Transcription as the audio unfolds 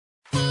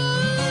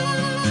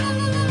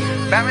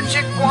Bama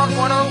Chick Walk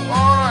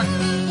 101.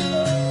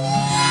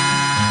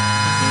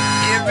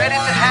 Get ready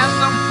to have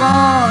some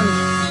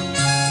fun.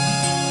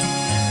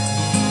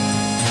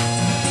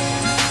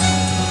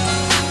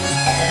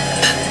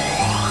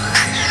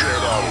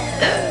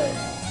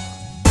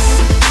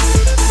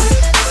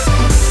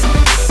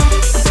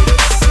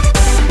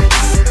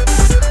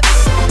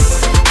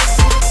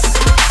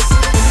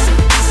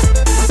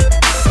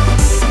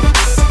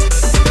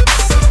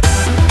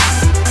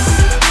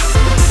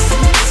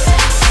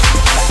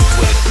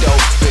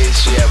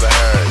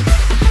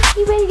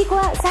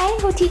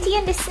 TT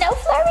into snow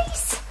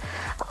flurries?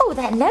 Oh,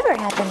 that never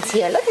happens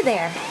here. Look at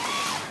there.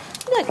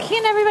 Look,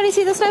 can't everybody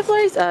see the snow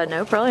flurries?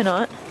 No, probably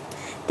not.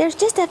 There's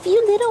just a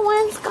few little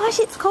ones. Gosh,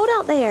 it's cold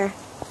out there.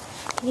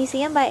 Can you see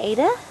them by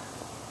Ada?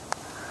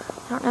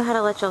 I don't know how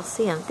to let y'all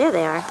see them. There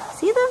they are.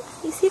 See them?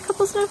 You see a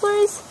couple snow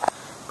flurries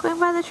going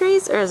by the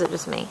trees? Or is it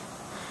just me?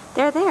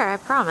 They're there, I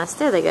promise.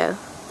 There they go.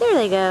 There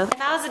they go.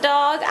 If I was a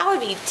dog, I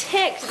would be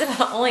ticked that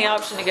the only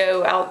option to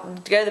go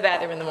to the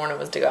bathroom in the morning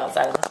was to go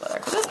outside in this weather.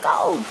 Because it's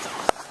cold.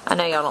 I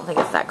know y'all don't think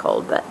it's that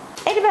cold, but...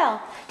 Adabelle,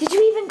 did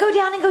you even go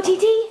down and go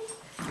TT?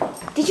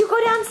 Did you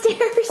go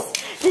downstairs?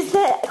 Does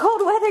the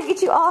cold weather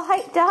get you all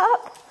hyped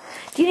up?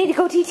 Do you need to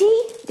go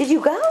TT? Did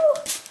you go?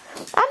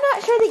 I'm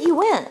not sure that you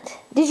went.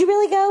 Did you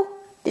really go?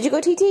 Did you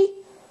go TT? You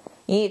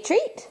need a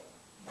treat?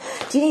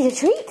 Do you need a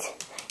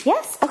treat?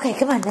 Yes? Okay,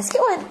 come on, let's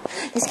get one.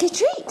 Let's get a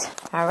treat.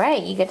 All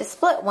right, you get to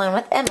split one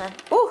with Emma.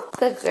 Ooh,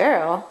 good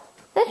girl.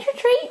 That's your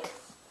treat.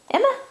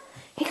 Emma,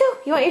 here you go.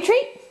 You want your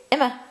treat?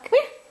 Emma, come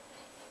here.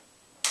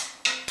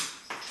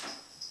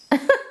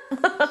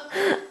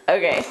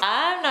 Okay,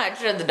 I'm not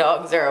sure the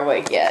dogs are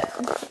awake yet.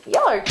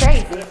 Y'all are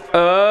crazy.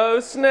 Oh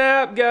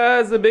snap,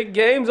 guys, the big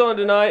game's on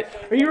tonight.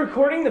 Are you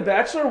recording the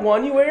Bachelor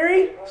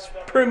January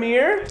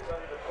premiere?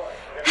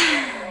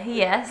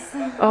 Yes.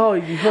 Oh,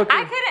 you hooked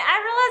I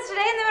realized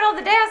today in the middle of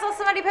the day I saw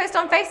somebody post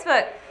on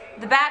Facebook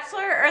the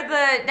Bachelor or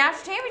the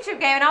National Championship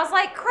game, and I was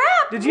like,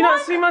 crap. Did you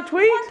not see my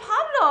tweet? Juan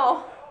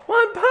Pablo.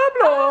 Juan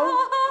Pablo.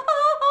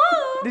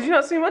 Did you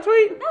not see my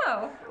tweet?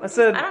 No. I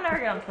said, I don't ever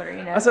get on Twitter,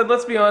 you know. I said,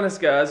 let's be honest,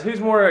 guys.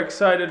 Who's more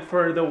excited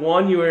for the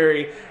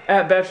January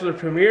at Bachelor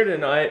premiere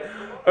tonight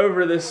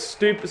over this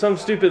some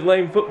stupid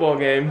lame football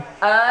game?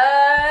 Snap.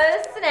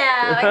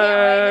 I can't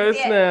wait to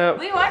see snap. it.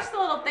 We watched the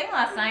little thing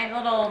last night, the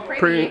little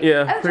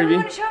preview. Preview. Do we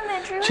want to show them the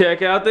entryway?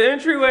 Check out the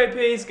entryway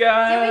piece,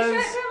 guys. Did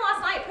we show it to them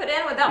last night, put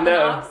in without the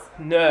knobs?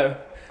 No.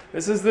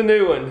 This is the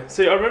new one.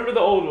 See, I remember the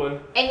old one.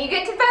 And you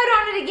get to vote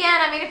on it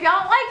again. I mean, if y'all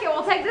don't like it,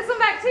 we'll take this one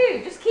back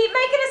too. Just keep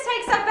making us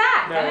take stuff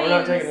back. No, I mean, we're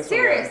not taking this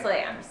seriously, one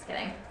back. I'm just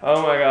kidding.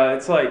 Oh my god,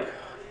 it's like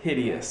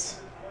hideous.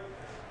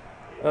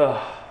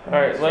 Ugh.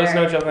 Alright, let us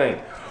know what y'all think.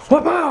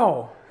 What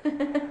bow?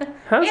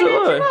 How does it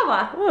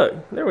look?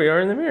 Look, there we are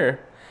in the mirror.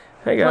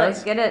 Hey guys.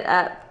 Look, get it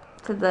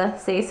up to the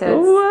see so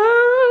it's,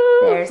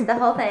 whoa. There's the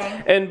whole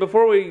thing. And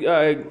before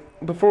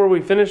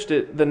we finished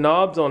it, the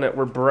knobs on it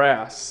were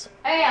brass.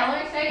 Oh yeah,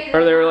 let me show you.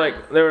 Or they were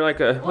like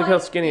a look how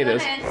skinny it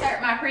is. I'm gonna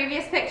insert my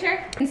previous picture.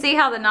 You can see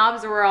how the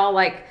knobs were all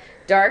like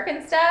dark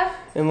and stuff.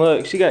 And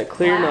look, she got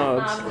clear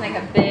knobs make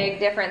a big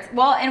difference.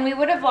 Well, and we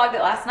would have vlogged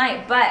it last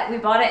night, but we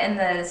bought it and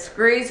the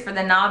screws for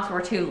the knobs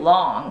were too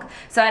long.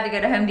 So I had to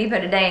go to Home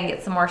Depot today and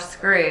get some more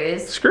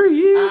screws. Screw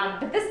you.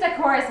 But this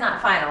decor is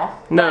not final.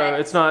 No,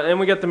 it's not. And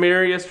we got the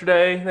mirror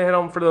yesterday. They had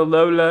on for the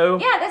low.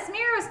 Yeah, this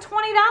mirror was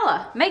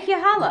 $20. Make you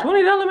holla.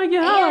 $20 make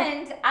you holla.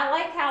 And I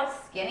like how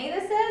skinny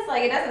this is.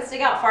 Like, it doesn't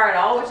stick out far at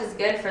all, which is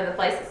good for the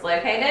place it's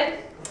located.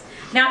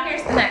 Now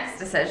here's the next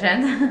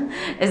decision,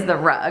 is the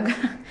rug.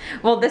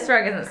 Well, this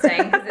rug isn't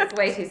staying because it's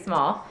way too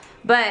small.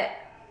 But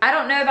I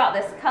don't know about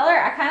this color.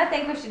 I kind of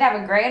think we should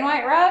have a gray and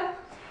white rug.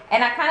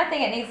 And I kind of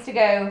think it needs to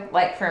go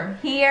like from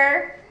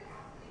here.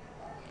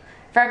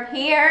 From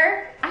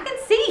here, I can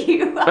see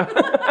you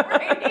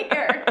right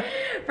here.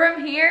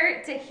 From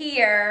here to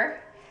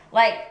here,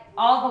 like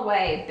all the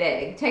way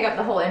big. Take up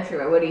the whole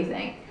entryway. What do you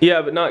think?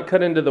 Yeah, but not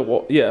cut into the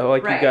wall. Yeah,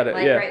 like right, you got it.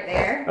 Like yeah, right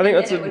there. I think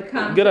that's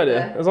a good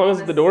idea. As long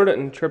as the door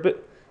doesn't trip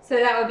it. So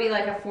that would be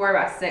like a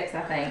 4x6,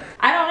 I think.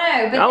 I don't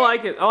know. But I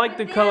like it. I like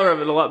the color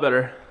of it a lot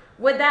better.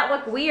 Would that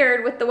look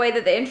weird with the way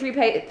that the entry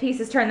piece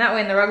is turned that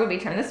way and the rug would be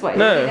turned this way?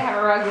 No. Do you need to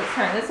have a rug that's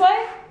turned this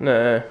way?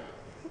 No.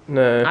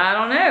 No. I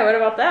don't know. What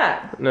about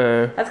that?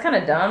 No. That's kind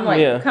of dumb.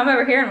 Like, come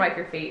over here and wipe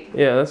your feet.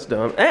 Yeah, that's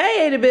dumb.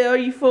 Hey, Adabelle, are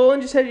you full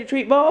and just had your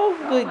treat ball?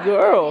 Good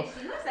girl.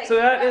 So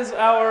that is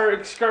our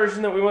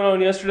excursion that we went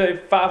on yesterday,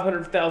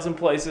 500,000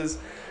 places.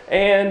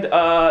 And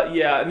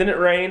yeah, and then it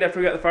rained after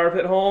we got the fire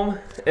pit home.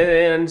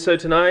 And so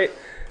tonight,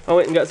 I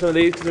went and got some of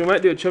these because we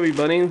might do a chubby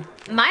bunny.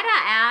 Might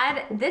I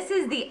add, this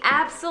is the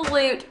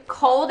absolute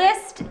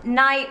coldest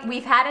night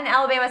we've had in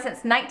Alabama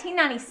since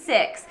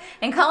 1996.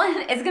 And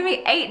Cullen, it's gonna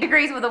be 8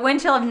 degrees with a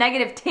wind chill of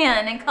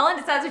 -10. And Cullen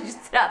decides we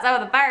just sit outside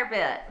with a fire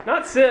pit.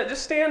 Not sit,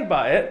 just stand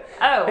by it.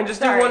 Oh, and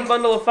just sorry. do one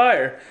bundle of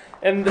fire.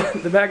 And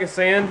the bag of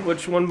sand,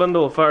 which one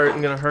bundle of fire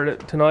isn't gonna hurt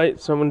it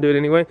tonight, so I'm gonna do it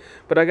anyway.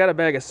 But I got a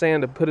bag of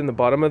sand to put in the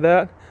bottom of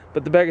that,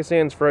 but the bag of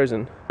sand's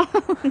frozen.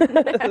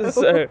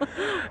 So,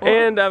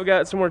 and I've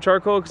got some more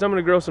charcoal because I'm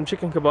gonna grill some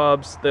chicken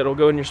kebabs that'll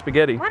go in your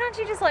spaghetti. Why don't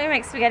you just let me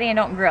make spaghetti and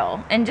don't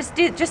grill? And just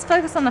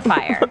focus on the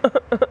fire.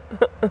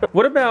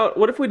 What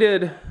if we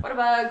did... What a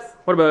bugs.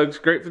 What a bugs,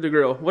 great for the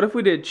grill. What if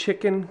we did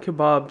chicken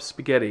kebab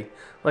spaghetti?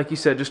 Like you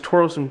said, just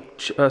twirl some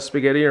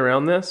spaghetti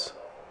around this.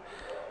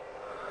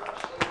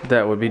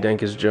 That would be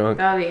dank as junk.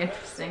 That would be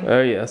interesting.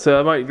 Oh yeah, so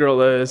I might grill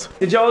those.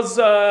 Did y'all's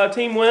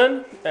team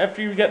win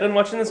after you got done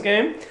watching this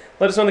game?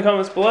 Let us know in the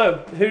comments below.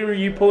 Who are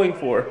you pulling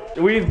for?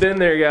 We've been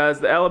there,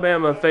 guys. The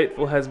Alabama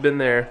faithful has been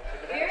there.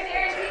 We were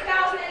there in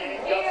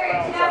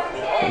January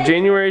 2010.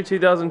 January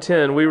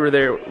 2010, we were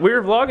there. We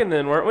were vlogging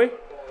then, weren't we?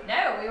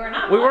 No, we were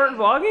not. We weren't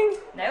vlogging?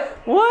 Nope.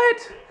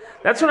 What?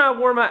 That's when I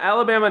wore my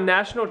Alabama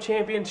National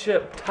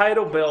Championship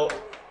title belt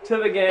to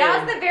the game.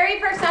 That was the very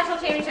first national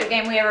championship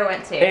game we ever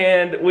went to.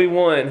 And we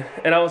won.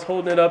 And I was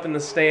holding it up in the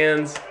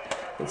stands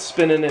and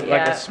spinning it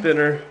like a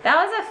spinner.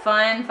 That was a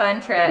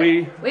fun trip.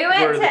 We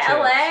went to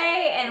LA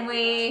and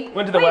we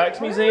went to the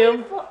Wax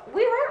Museum.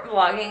 We weren't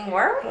vlogging,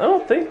 were we? I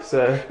don't think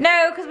so.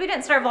 No, because we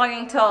didn't start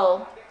vlogging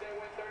till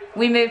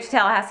we moved to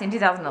Tallahassee in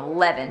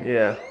 2011.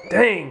 Yeah.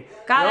 Dang.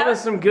 God, that was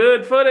some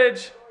good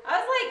footage. I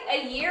was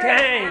like a year and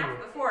a half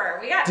before.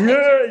 We got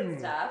pictures and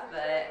stuff,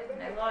 but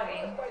no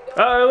vlogging.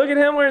 Oh, look at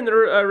him wearing the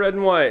red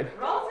and white.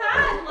 Roll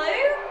Tide,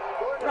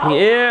 Lou.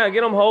 Yeah,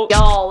 get them, Holt.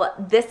 Y'all,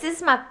 this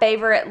is my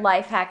favorite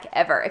life hack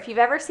ever. If you've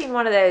ever seen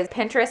one of those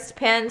Pinterest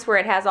pins where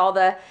it has all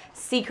the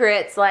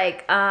secrets,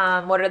 like,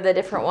 what are the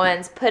different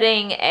ones?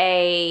 Putting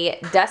a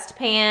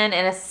dustpan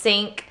in a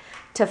sink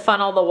to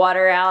funnel the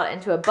water out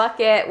into a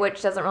bucket,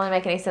 which doesn't really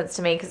make any sense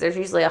to me because there's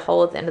usually a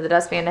hole at the end of the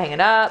dustpan to hang it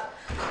up.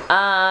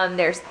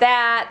 There's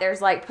that.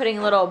 There's like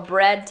putting little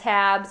bread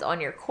tabs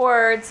on your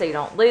cord so you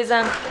don't lose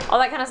them. All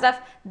that kind of stuff.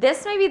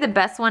 This may be the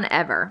best one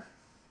ever.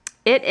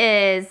 It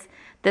is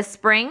the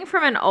spring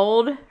from an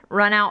old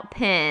run out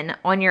pin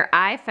on your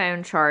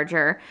iPhone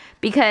charger,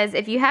 because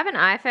if you have an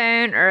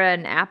iPhone or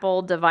an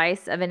Apple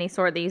device of any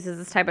sort that uses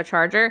this type of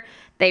charger,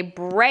 they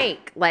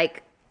break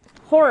like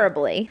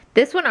horribly.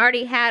 This one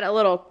already had a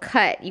little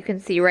cut, you can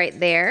see right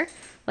there.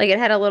 Like it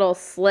had a little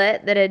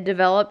slit that had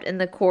developed in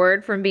the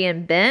cord from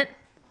being bent.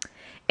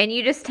 And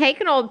you just take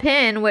an old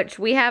pin, which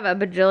we have a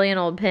bajillion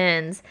old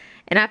pins,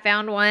 and I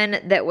found one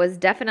that was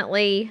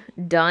definitely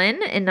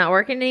done and not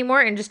working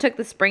anymore, and just took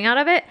the spring out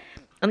of it.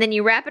 And then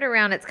you wrap it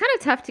around. It's kind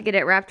of tough to get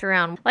it wrapped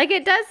around. Like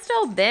it does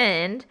still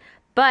bend,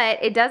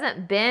 but it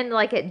doesn't bend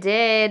like it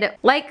did.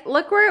 Like,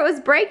 look where it was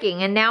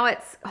breaking, and now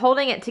it's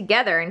holding it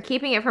together and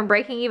keeping it from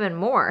breaking even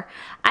more.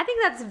 I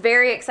think that's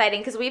very exciting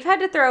because we've had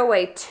to throw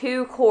away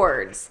 2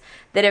 cords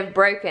that have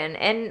broken.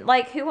 And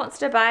like, who wants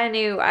to buy a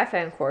new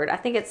iPhone cord? I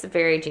think it's a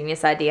very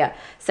genius idea.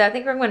 So I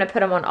think we're going to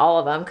put them on all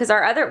of them because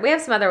we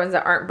have some other ones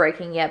that aren't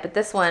breaking yet, but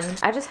this one,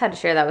 I just had to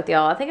share that with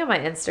y'all. I think I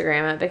might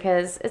Instagram it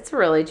because it's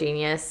really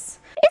genius.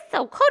 It's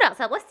so cold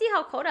outside. Let's see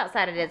how cold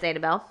outside it is,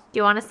 Adabelle. Do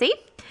you want to see?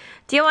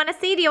 Do you want to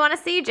see? Do you want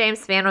to see?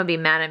 James Spann would be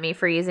mad at me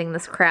for using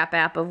this crap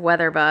app of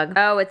WeatherBug.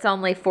 Oh, it's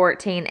only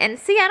 14. And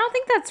see, I don't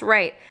think that's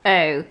right.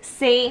 Oh,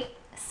 see?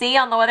 See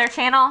on the Weather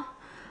Channel?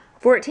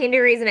 14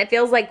 degrees and it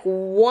feels like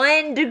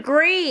 1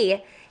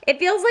 degree. It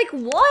feels like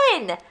 1.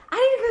 I need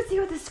to go see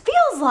what this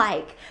feels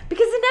like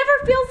because it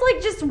never feels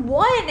like just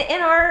 1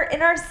 in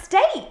our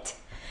state.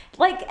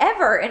 Like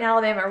ever in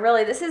Alabama,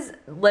 really. This is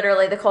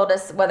literally the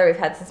coldest weather we've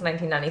had since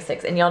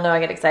 1996, and y'all know I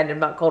get excited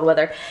about cold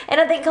weather. And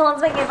I think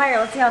Cullen's making a fire.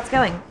 Let's see how it's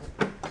going.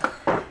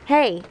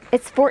 Hey,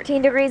 it's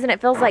 14 degrees and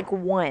it feels like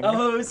 1.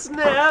 Oh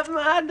snap,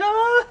 my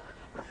dog!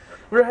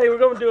 We're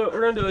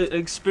gonna do an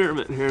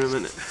experiment here in a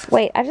minute.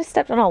 Wait, I just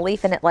stepped on a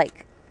leaf and it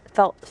like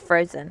felt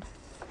frozen.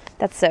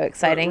 That's so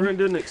exciting. We're gonna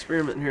do an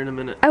experiment here in a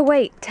minute. Oh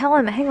wait, tell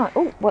him. Hang on.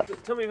 Oh,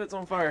 what? Tell me if it's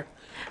on fire.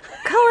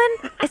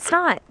 Cullen, it's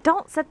not.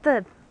 Don't set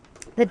the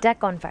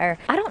deck on fire.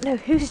 I don't know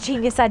whose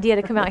genius idea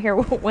to come out here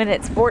when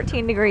it's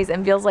 14 degrees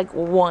and feels like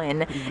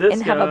 1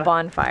 and have a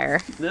bonfire.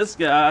 This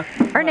guy.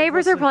 Our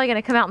neighbors are probably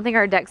gonna come out and think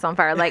our deck's on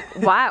fire. Like,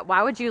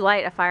 why would you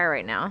light a fire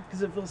right now?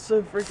 Because it feels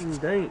so freaking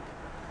dank.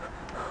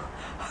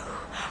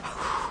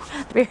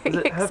 Very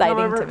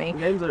exciting to me.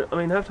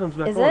 Halftime's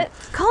back on. Is it?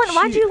 Cullen,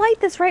 why'd you light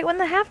this right when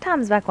the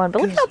halftime's back on?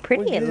 But look how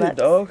pretty it looks.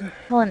 Dog.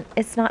 Cullen,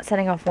 it's not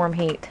setting off warm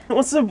heat.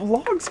 What's the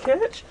logs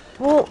catch?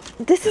 Well,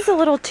 this is a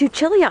little too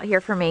chilly out here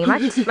for me. My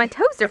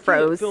toes are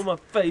froze. I feel my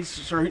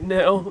face right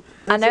now.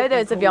 I know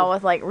those of y'all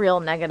with like real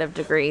negative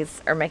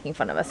degrees are making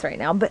fun of us right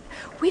now, but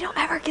we don't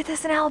ever get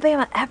this in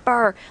Alabama,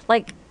 ever.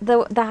 Like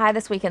the high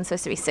this weekend's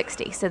supposed to be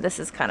 60, so this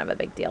is kind of a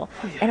big deal.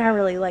 Oh, yeah. And I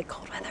really like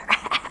cold weather.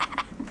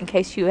 In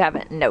case you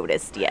haven't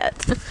noticed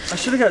yet. I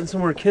should have gotten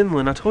some more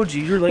kindling. I told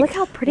you, you're like... Look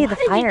how pretty the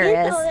fire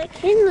is.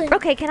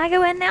 Okay, can I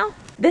go in now?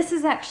 This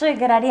is actually a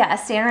good idea. I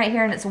stand right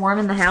here and it's warm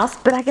in the house,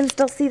 but I can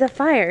still see the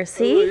fire,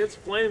 see? Oh, it's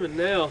flaming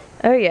now.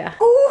 Oh, yeah.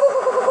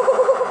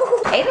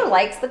 Ooh. Ada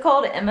likes the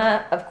cold.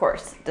 Emma, of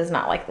course, does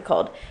not like the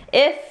cold.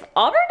 If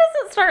Auburn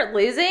doesn't start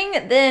losing,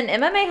 then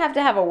Emma may have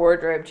to have a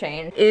wardrobe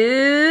change.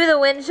 Ooh, the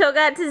wind chill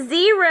got to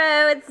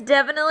 0. It's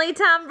definitely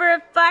time for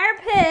a fire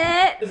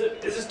pit.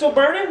 Is it still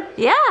burning?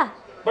 Yeah.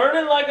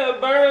 Burning like a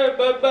burning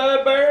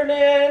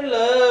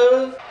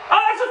love.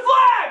 Oh, that's a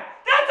flag!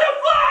 That's a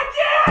flag,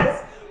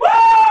 yes!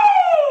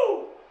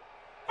 Woo!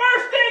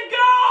 First and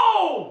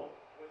goal!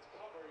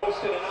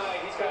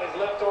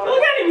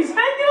 Look at him, he's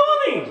hanging on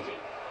him.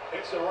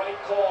 It's the right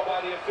call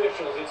by the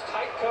officials. It's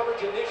tight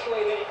coverage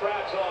initially, then he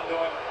grabs on to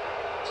him.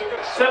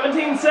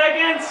 17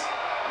 seconds.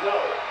 No,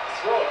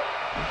 throw it.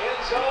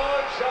 End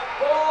zone, shot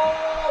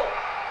ball.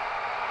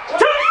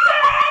 Touchdown,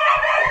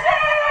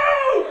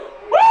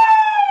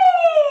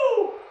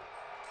 Woo!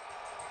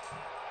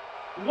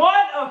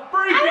 What a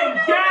freaking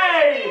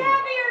game! Be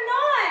happy or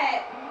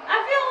not. I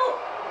feel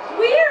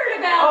weird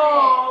about it.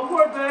 Oh,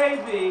 poor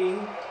baby.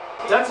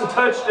 That's a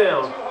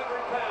touchdown. 200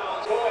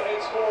 pounds. Go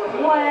ahead, score.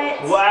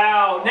 What?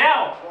 Wow.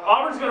 Now,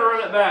 Auburn's going to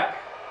run it back.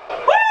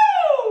 Woo!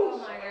 Oh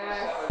my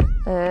gosh.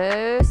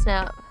 Oh,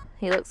 snap.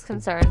 He looks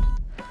concerned.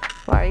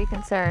 Why are you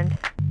concerned?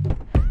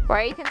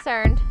 Why are you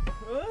concerned?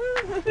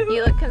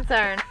 You look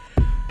concerned.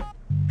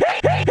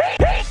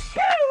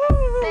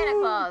 Santa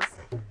Claus.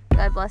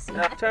 God bless you.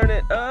 Now turn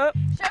it up.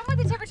 Show him what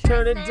the temperature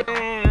Turn is it now.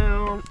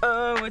 down.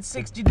 Oh, it's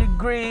 60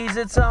 degrees.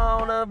 It's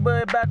on.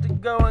 We're about to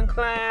go and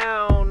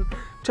clown.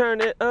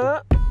 Turn it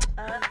up.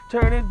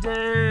 Turn it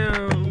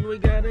down. We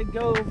gotta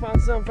go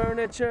find some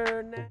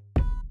furniture now.